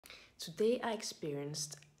Today I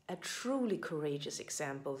experienced a truly courageous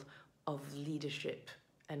example of leadership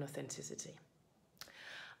and authenticity.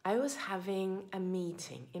 I was having a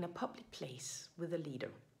meeting in a public place with a leader.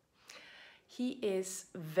 He is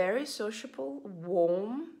very sociable,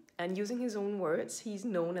 warm, and using his own words, he's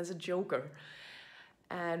known as a joker.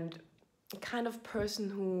 And a kind of person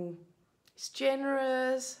who is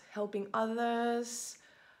generous, helping others,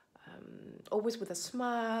 always with a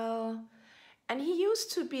smile. And he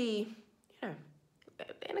used to be,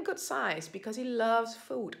 in a good size because he loves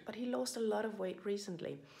food, but he lost a lot of weight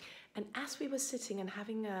recently. And as we were sitting and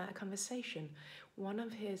having a conversation, one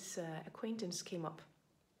of his acquaintances came up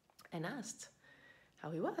and asked how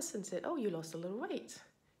he was and said, "Oh, you lost a little weight."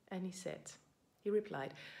 And he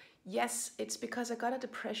replied, "Yes, it's because I got a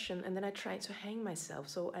depression and then I tried to hang myself.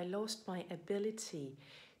 So I lost my ability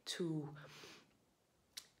to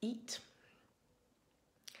eat."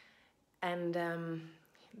 And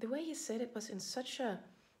the way he said it was in such a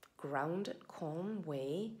grounded, calm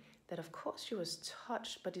way that of course she was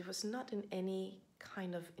touched, but it was not in any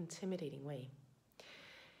kind of intimidating way.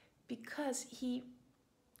 Because he's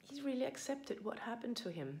really accepted what happened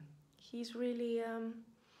to him. He's really,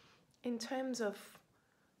 in terms of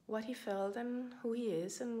what he felt and who he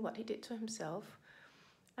is and what he did to himself,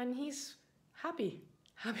 and he's happy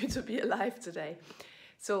to be alive today.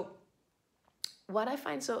 So what I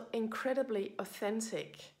find so incredibly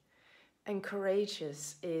authentic and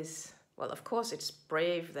courageous is, well, of course it's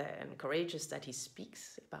brave and courageous that he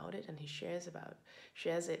speaks about it and he shares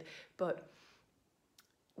it, but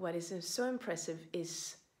what is so impressive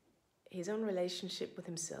is his own relationship with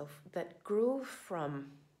himself that grew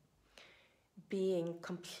from being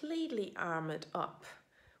completely armored up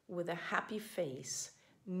with a happy face,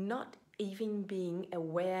 not even being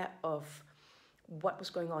aware of what was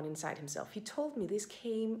going on inside himself. He told me this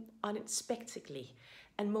came unexpectedly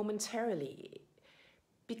and momentarily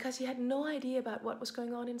because he had no idea about what was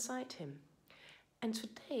going on inside him. And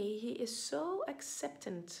today he is so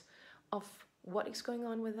acceptant of what is going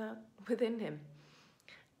on within him.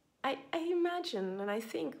 I imagine, and I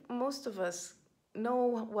think most of us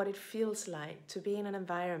know what it feels like to be in an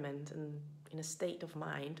environment and in a state of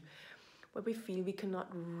mind where we feel we cannot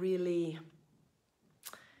really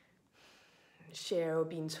share or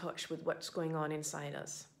be in touch with what's going on inside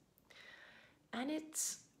us. And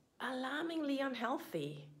it's alarmingly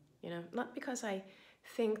unhealthy, not because I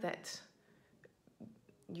think that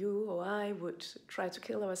you or I would try to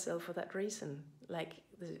kill ourselves for that reason, like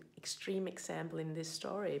the extreme example in this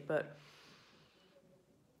story, but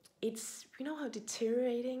it's, how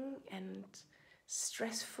deteriorating and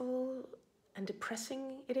stressful and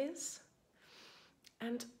depressing it is.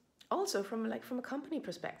 And also from a company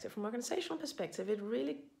perspective, from an organizational perspective, it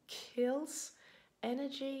really kills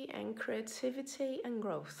energy and creativity and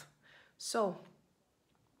growth. So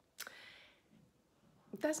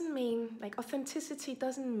it doesn't mean, authenticity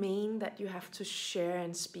doesn't mean that you have to share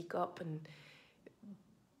and speak up and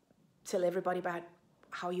tell everybody about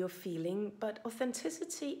how you're feeling, but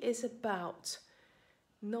authenticity is about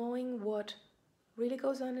knowing what really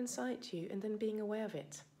goes on inside you and then being aware of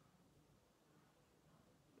it.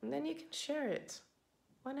 And then you can share it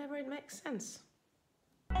whenever it makes sense.